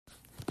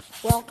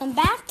Welcome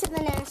back to the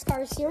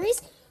NASCAR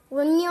series.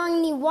 We're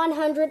nearing the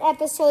 100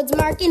 episodes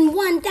mark in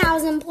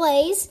 1,000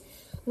 plays,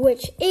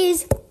 which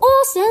is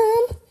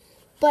awesome.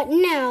 But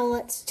now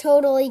let's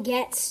totally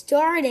get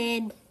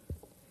started.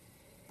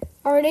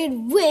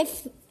 Started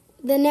with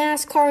the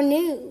NASCAR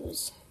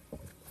news.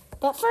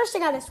 But first I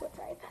gotta switch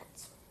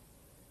iPads.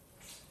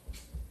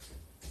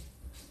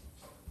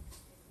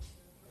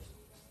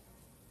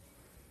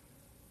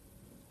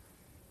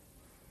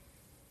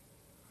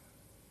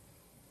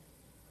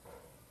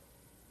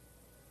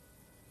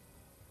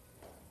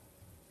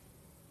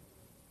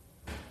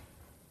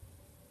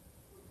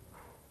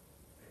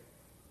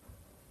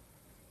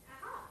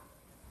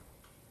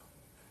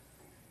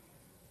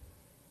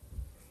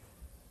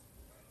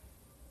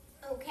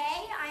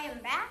 Okay, I am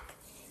back.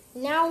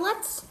 Now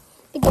let's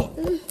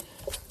begin.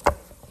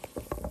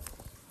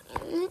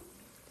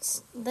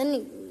 It's the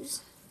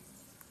news.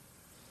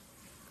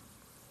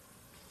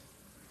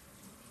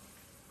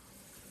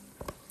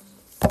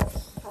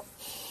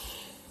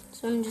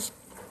 So I'm just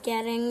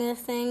getting the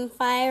thing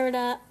fired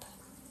up.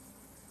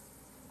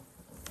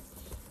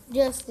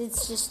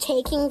 It's just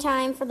taking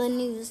time for the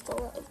news to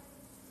load.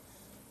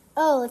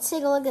 Oh, let's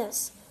take a look at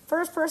this.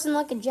 First person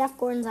look at Jeff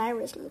Gordon's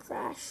iRacing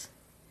crash.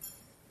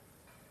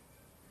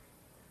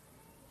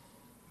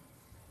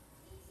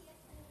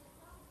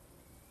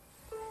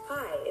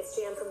 Hi, it's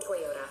Jan from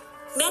Toyota.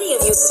 Many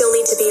of you still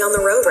need to be on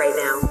the road right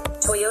now.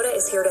 Toyota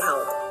is here to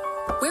help.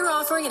 We're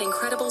offering an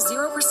incredible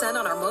 0%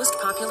 on our most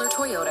popular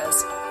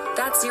Toyotas.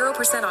 That's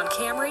 0% on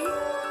Camry,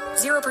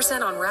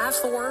 0% on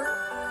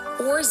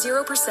RAV4, or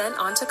 0%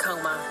 on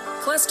Tacoma.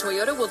 Plus,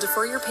 Toyota will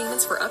defer your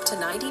payments for up to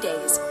 90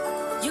 days.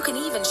 You can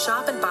even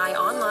shop and buy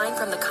online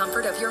from the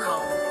comfort of your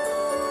home.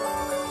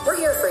 We're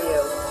here for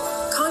you.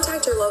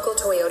 Contact your local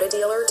Toyota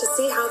dealer to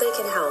see how they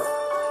can help.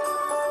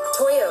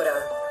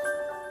 Toyota.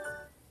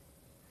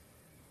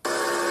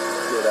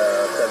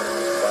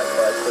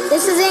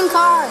 This is in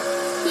car.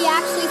 He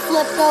actually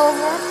flipped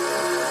over.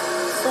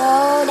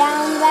 So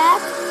down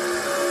back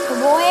to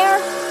Boyer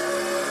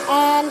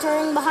and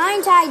turning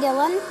behind Ty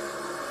Dillon.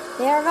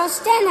 There goes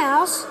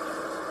Stenhouse.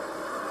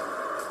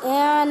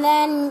 And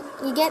then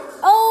you get,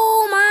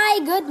 oh my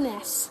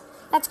goodness.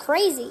 That's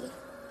crazy.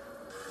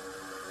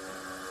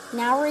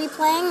 Now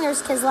replaying,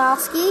 there's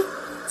Keselowski.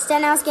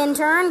 Stenhouse getting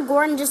turned.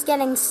 Gordon just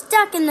getting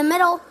stuck in the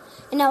middle.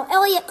 And now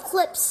Elliott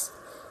clips.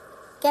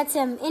 Gets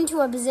him into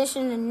a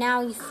position and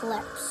now he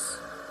flips.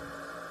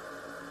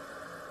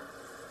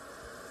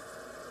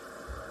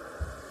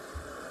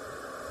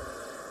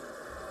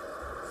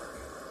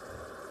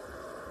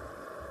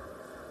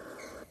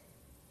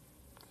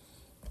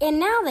 And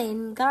now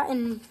they've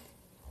gotten...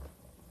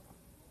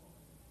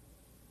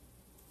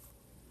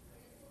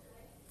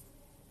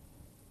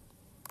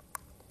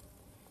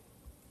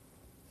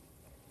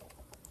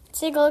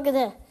 Take a look at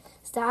this.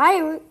 It's the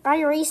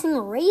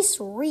iRacing race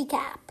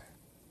recap.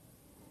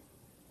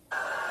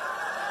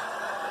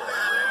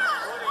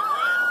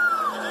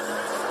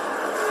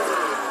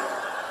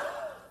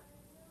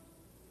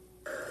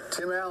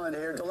 Tim Allen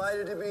here,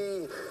 delighted to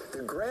be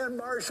the Grand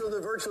Marshal of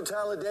the Virtual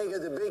Talledega,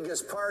 the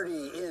biggest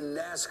party in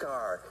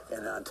NASCAR.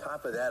 And on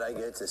top of that, I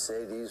get to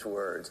say these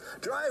words.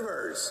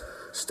 Drivers,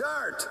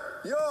 start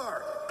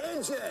your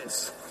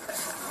engines.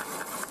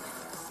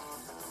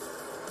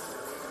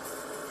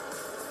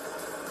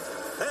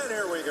 And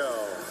here we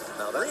go.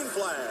 Now green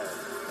flag.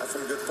 That's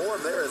some good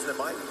form there, isn't it,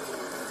 Mike?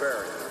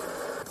 Very.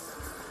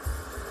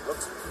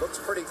 Looks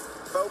pretty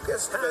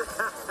focused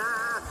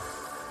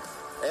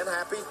and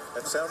happy.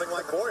 And sounding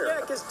like Boyer.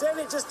 Yeah, because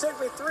Denny just took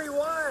me 3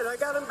 wide. I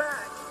got him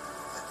back.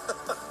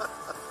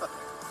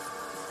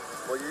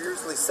 Well, you're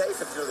usually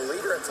safe if you're the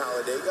leader at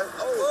Talledega.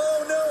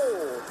 Oh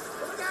no!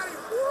 I got him.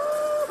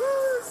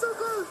 Woo-hoo, so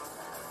close.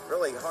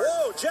 Really hard.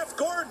 Whoa, Jeff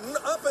Gordon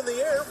up in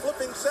the air,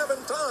 flipping 7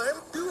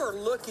 times. You are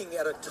looking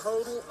at a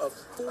total of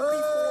 44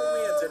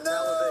 wins at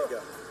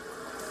Talledega.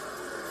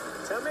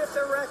 Tell me if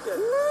they're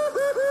wrecking.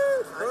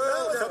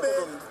 Well, a couple of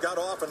them got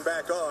off and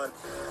back on.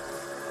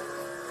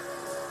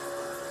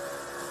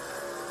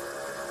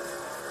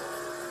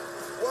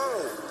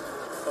 Whoa.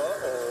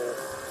 Uh-oh.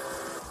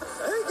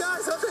 Hey,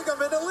 guys, I think I'm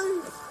in the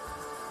lead.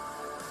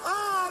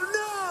 Oh,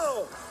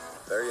 no!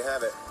 There you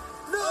have it.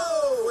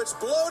 No, it's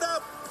blowed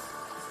up.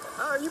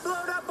 Oh, you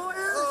blowed up, Boyer?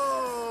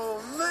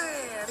 Oh,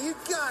 man, you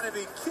gotta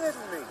be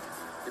kidding me.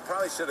 You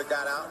probably should have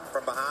got out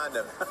from behind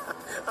him.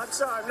 I'm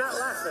sorry, I'm not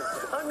laughing.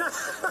 I'm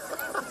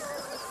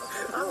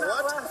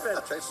not laughing.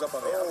 Chase is up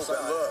on the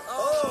outside. Look.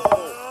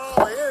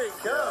 Oh, here he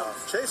comes. yeah.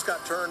 Chase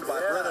got turned by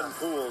Brennan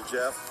Poole,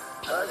 Jeff.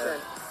 Okay.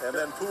 And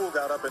then Poole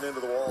got up and into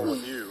the wall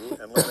with you,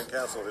 and Landon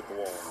Castle hit the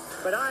wall.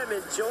 But I am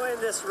enjoying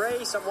this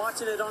race. I'm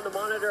watching it on the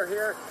monitor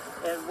here,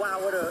 and wow,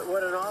 what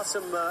an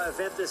awesome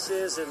event this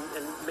is. And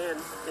man,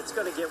 it's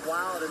going to get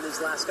wild in these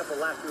last couple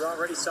laps. We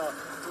already saw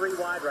 3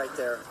 wide right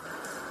there.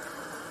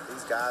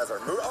 These guys are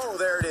moving. Oh,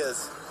 there it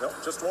is.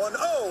 Nope, just one.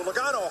 Oh,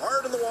 Logano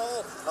hard in the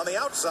wall on the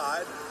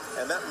outside,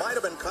 and that might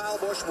have been Kyle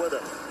Busch with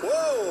him.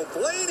 Whoa,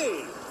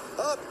 Blaney,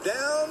 up,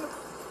 down,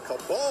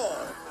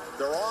 kabong.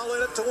 They're all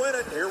in it to win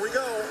it. Here we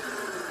go.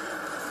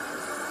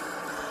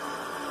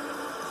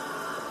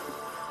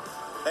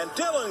 And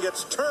Dillon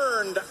gets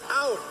turned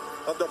out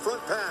of the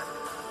front pack.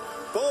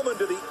 Byron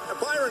to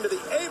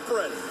the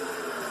apron.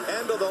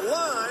 And to the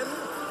line.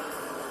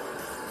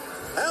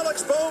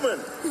 Alex Bowman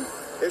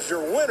is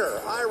your winner.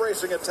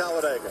 iRacing at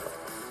Talledega.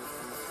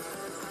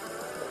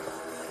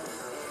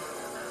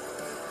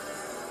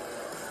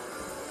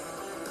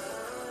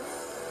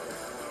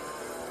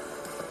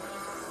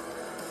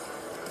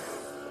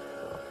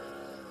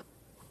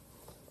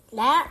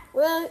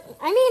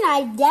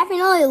 I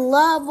definitely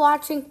love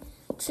watching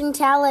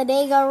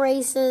Talledega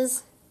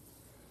races.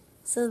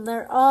 So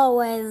they're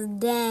always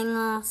dang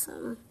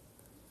awesome.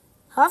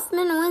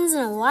 Huffman wins in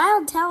a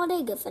wild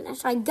Talledega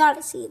finish. I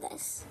gotta see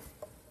this.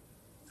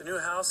 The new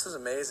house is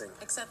amazing.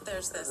 Except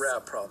there's this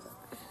rat problem.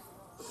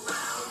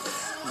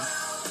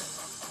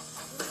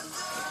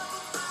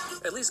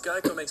 At least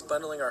Geico makes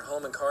bundling our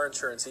home and car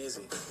insurance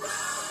easy.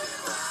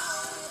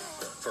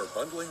 For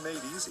bundling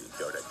made easy,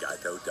 go to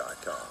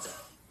geico.com.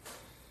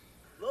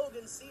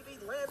 Logan Seavey,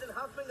 Landon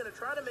Huffman going to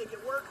try to make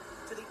it work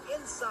to the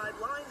inside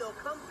line. They'll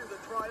come through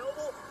the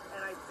tri-oval,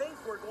 and I think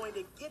we're going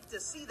to get to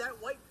see that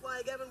white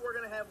flag, Evan. We're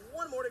going to have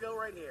one more to go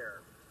right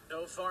here.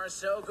 So far,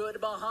 so good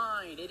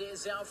behind. It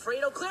is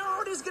Alfredo Clear.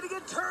 Oh, he's going to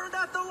get turned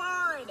at the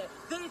line.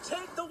 They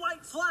take the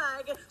white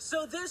flag,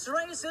 so this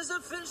race is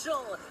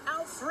official.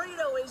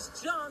 Alfredo is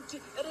jumped,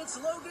 and it's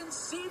Logan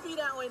Seavey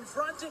now in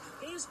front.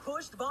 He's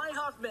pushed by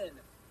Huffman.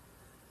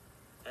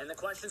 And the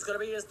question's going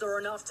to be, is there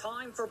enough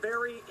time for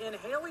Barry and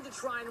Haley to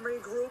try and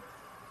regroup?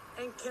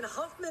 And can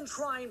Huffman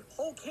try and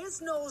poke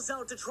his nose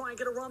out to try and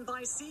get a run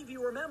by Seavey?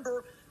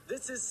 Remember,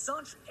 this is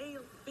such a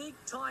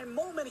big-time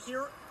moment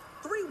here.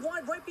 3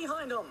 wide right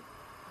behind him.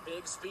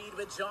 Big speed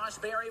with Josh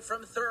Berry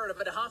from third,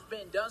 but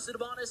Huffman doesn't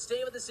want to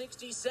stay with the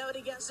 67.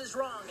 He guesses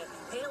wrong.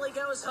 Haley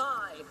goes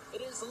high.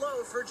 It is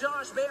low for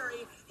Josh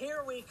Berry.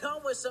 Here we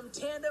come with some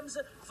tandems.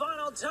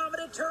 Final time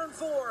at turn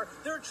 4.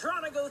 They're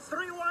trying to go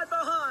 3 wide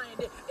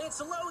behind.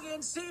 It's Logan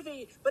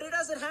Seavey, but he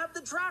doesn't have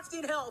the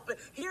drafting help.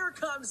 Here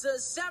comes a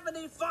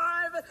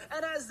 75,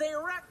 and as they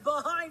wreck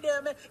behind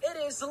him, it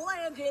is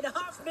Landon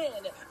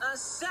Huffman, a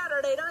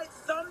Saturday Night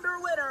Thunder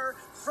winner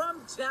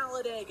from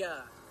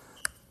Talledega.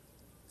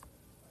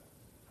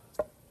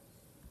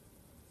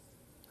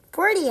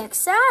 Pretty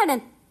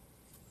exciting.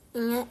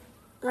 Right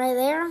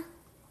there.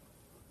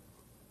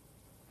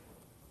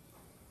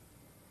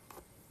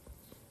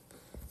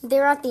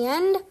 They're at the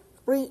end,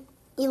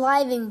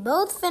 reliving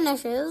both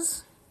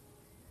finishes.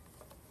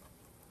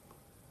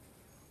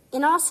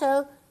 And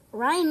also,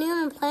 Ryan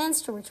Newman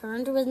plans to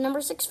return to his number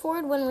 6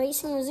 Ford when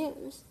racing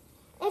resumes.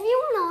 If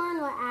you want to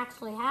learn what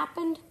actually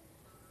happened,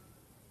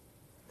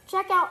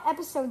 check out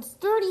episodes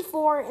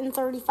 34 and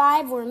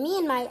 35, where me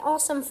and my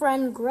awesome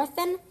friend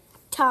Griffin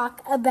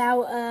talk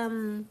about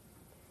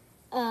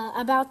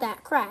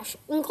that crash,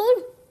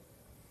 including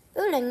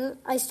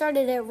I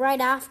started it right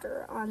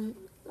after on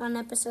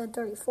episode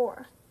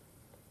 34.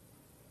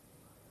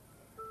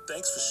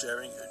 Thanks for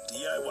sharing your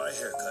DIY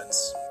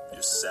haircuts,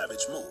 your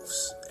savage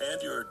moves,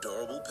 and your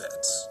adorable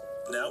pets.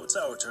 Now it's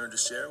our turn to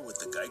share with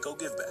the Geico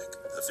Giveback,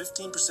 a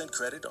 15%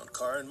 credit on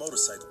car and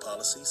motorcycle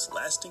policies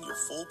lasting your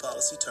full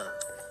policy term.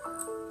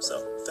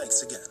 So,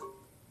 thanks again.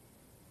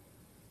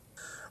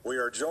 We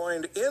are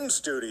joined in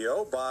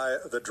studio by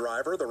the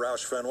driver, the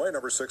Roush Fenway,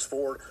 number 6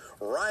 Ford,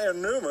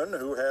 Ryan Newman,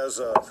 who has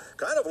a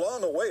kind of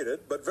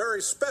long-awaited but very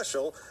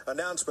special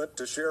announcement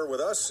to share with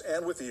us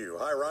and with you.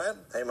 Hi, Ryan.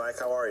 Hey, Mike.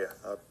 How are you?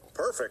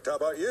 Perfect. How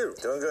about you?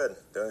 Doing good.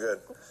 Doing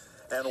good.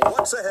 And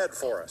what's ahead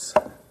for us?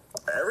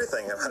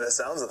 Everything. By the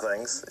sounds of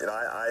things,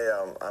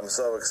 I'm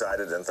so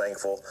excited and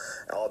thankful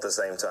all at the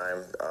same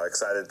time.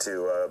 Excited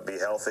to be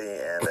healthy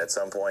and at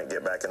some point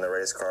get back in the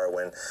race car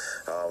when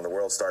the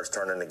world starts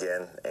turning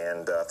again.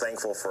 And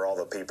thankful for all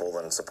the people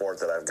and support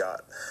that I've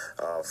got,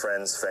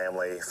 friends,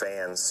 family,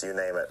 fans, you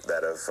name it,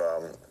 that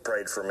have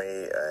prayed for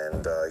me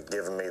and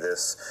given me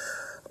this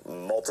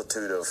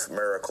multitude of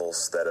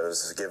miracles that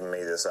has given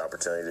me this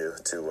opportunity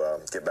to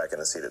get back in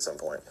the seat at some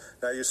point.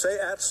 Now, you say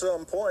at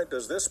some point.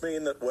 Does this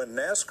mean that when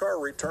NASCAR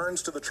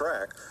returns to the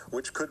track,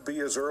 which could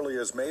be as early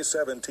as May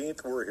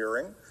 17th, we're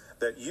hearing,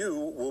 that you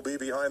will be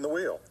behind the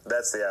wheel?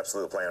 That's the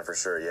absolute plan for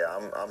sure. Yeah,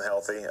 I'm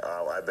healthy.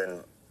 I've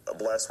been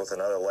blessed with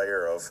another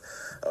layer of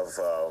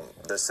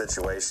this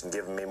situation,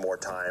 giving me more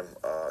time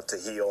to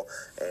heal,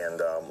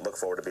 and look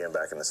forward to being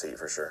back in the seat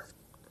for sure.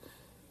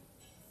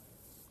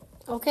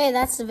 Okay,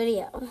 that's the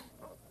video.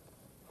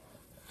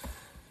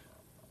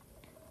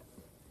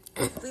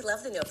 We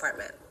love the new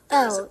apartment.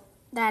 Oh,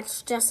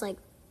 that's just like...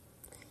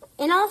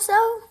 And also,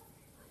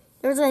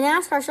 there's a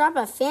NASCAR shop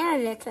at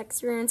Fanatics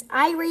Experience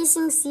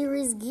iRacing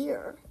Series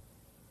gear.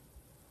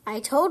 I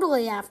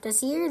totally have to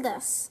see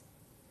this.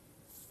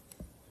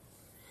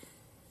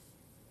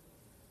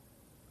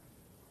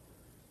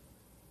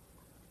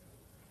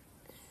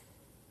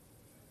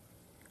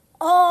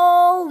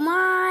 Oh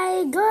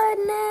my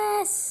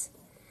goodness!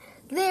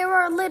 There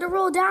are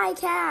literal die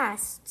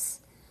casts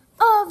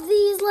of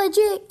these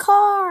legit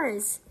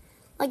cars.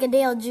 Like a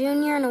Dale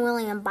Jr. and a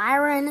William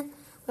Byron.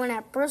 One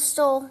at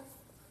Bristol.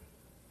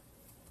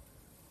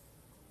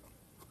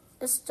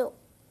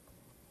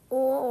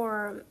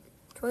 or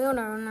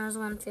Toyota owners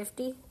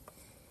 150.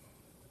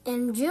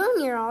 And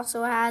Junior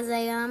also has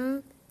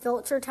a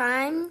filter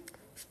time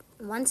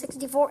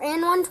 164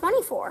 and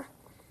 124.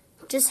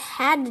 Just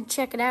had to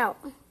check it out.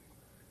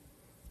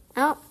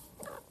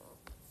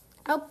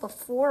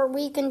 Before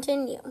we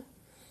continue,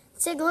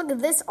 let's take a look at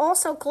this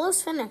also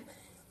close finish.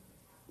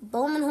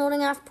 Bowman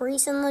holding off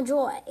Parise and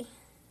LaJoy.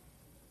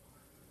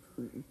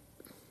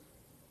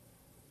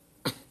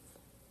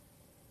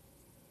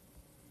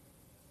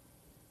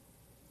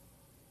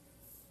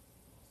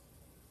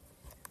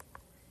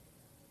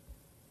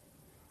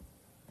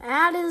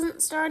 Ad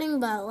isn't starting,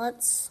 but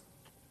let's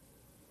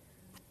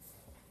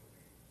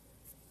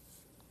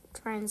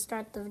try and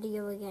start the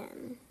video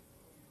again.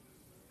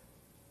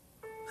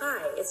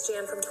 Hi, it's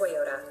Jan from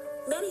Toyota.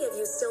 Many of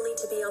you still need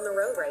to be on the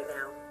road right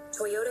now.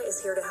 Toyota is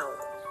here to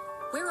help.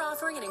 We're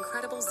offering an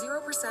incredible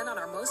 0% on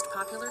our most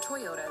popular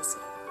Toyotas.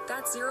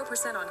 That's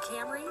 0% on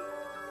Camry,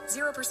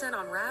 0%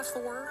 on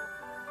RAV4,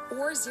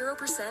 or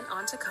 0%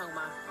 on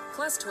Tacoma.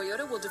 Plus,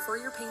 Toyota will defer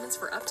your payments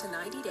for up to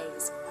 90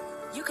 days.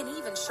 You can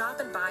even shop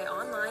and buy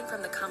online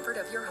from the comfort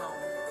of your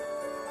home.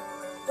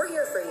 We're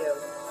here for you.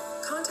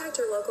 Contact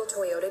your local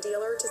Toyota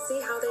dealer to see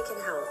how they can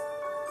help.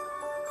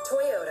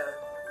 Toyota.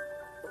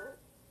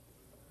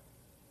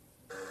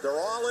 They're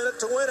all in it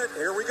to win it.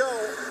 Here we go.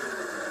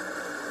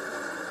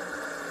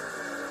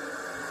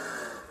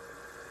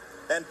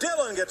 And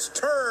Dillon gets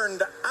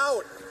turned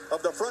out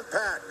of the front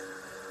pack.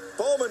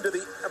 Byron to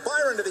the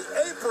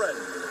apron.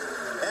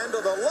 And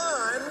to the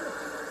line.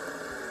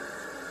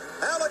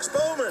 Alex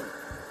Bowman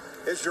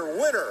is your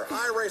winner.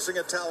 iRacing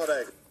at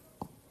Talladega.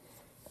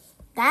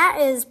 That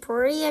is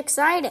pretty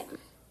exciting.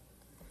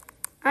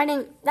 I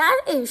think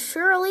that is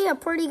surely a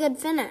pretty good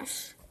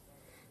finish.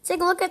 Take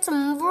a look at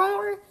some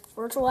more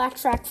virtual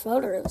extract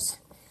photos.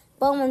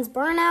 Bowman's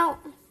burnout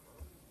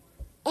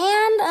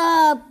and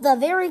the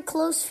very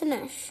close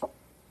finish.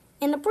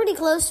 In a pretty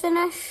close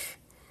finish,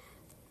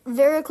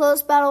 very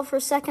close battle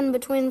for second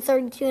between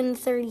 32 and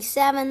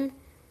 37.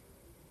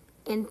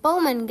 And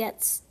Bowman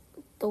gets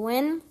the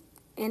win.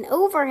 An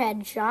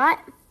overhead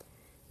shot.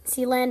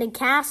 He landed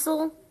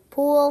Castle,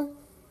 Poole,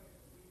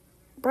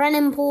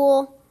 Brennan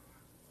Poole,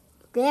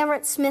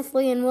 Garrett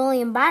Smithley, and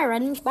William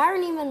Byron.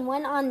 Byron even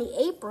went on the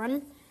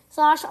apron /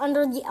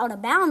 under the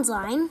out-of-bounds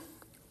line.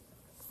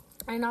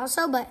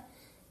 But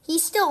he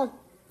still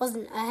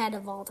wasn't ahead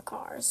of all the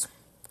cars.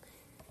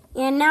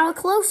 And now a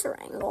closer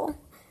angle.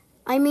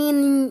 I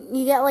mean,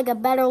 you get like a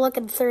better look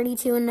at the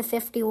 32 and the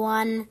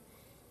 51.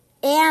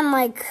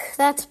 And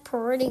that's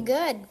pretty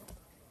good.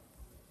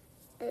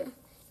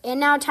 And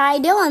now Ty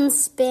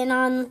Dillon's spin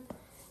on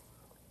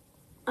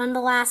the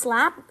last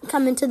lap,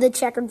 coming to the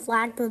checkered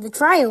flag through the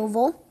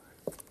tri-oval.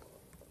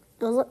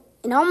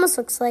 It almost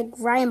looks like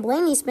Ryan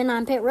Blaney spin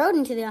on pit road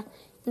in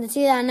the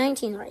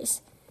 2019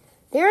 race.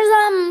 There's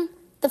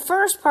the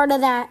first part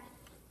of that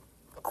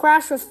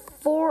crash with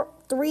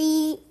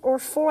 3 or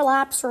 4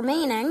 laps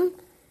remaining.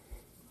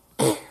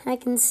 I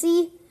can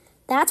see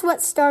that's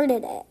what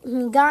started it.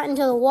 He got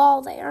into the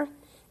wall there.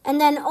 And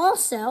then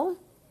also,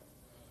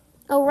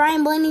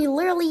 Ryan Blaney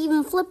literally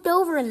even flipped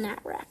over in that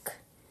wreck.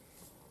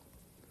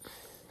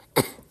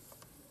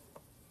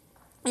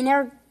 And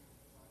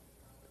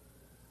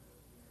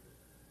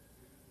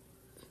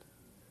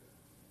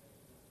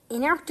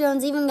Eric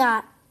Jones even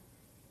got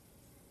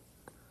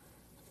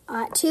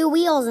 2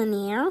 wheels in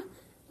the air.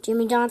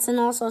 Jimmy Johnson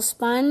also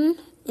spun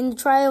in the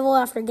tri-oval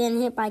after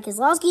getting hit by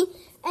Keselowski.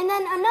 And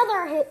then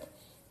another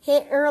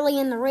hit early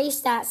in the race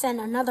that sent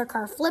another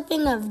car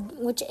flipping,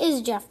 which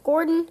is Jeff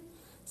Gordon.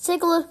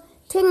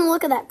 Taking a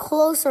look at that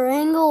closer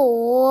angle.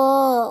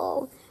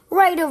 Whoa.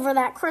 Right over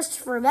that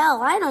Christopher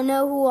Bell. I don't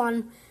know who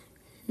on...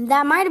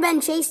 That might have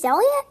been Chase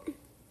Elliott.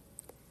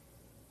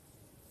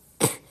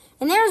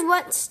 And there's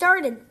what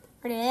started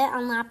it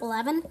on lap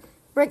 11.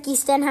 Ricky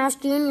Stenhouse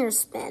Jr.'s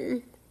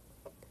spin.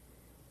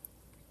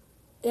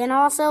 And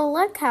also,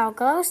 look how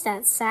close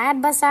that's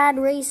side-by-side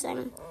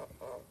racing.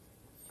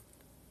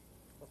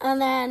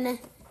 And then,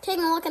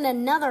 taking a look at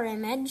another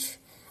image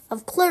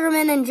of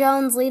Kligerman and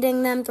Jones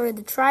leading them through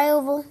the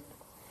tri-oval.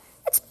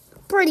 It's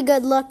pretty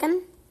good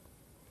looking.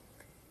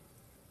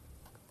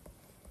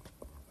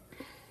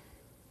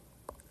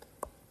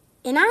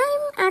 And I'm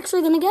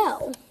actually going to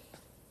go.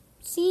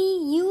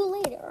 See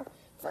you later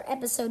for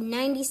episode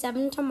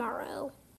 97 tomorrow.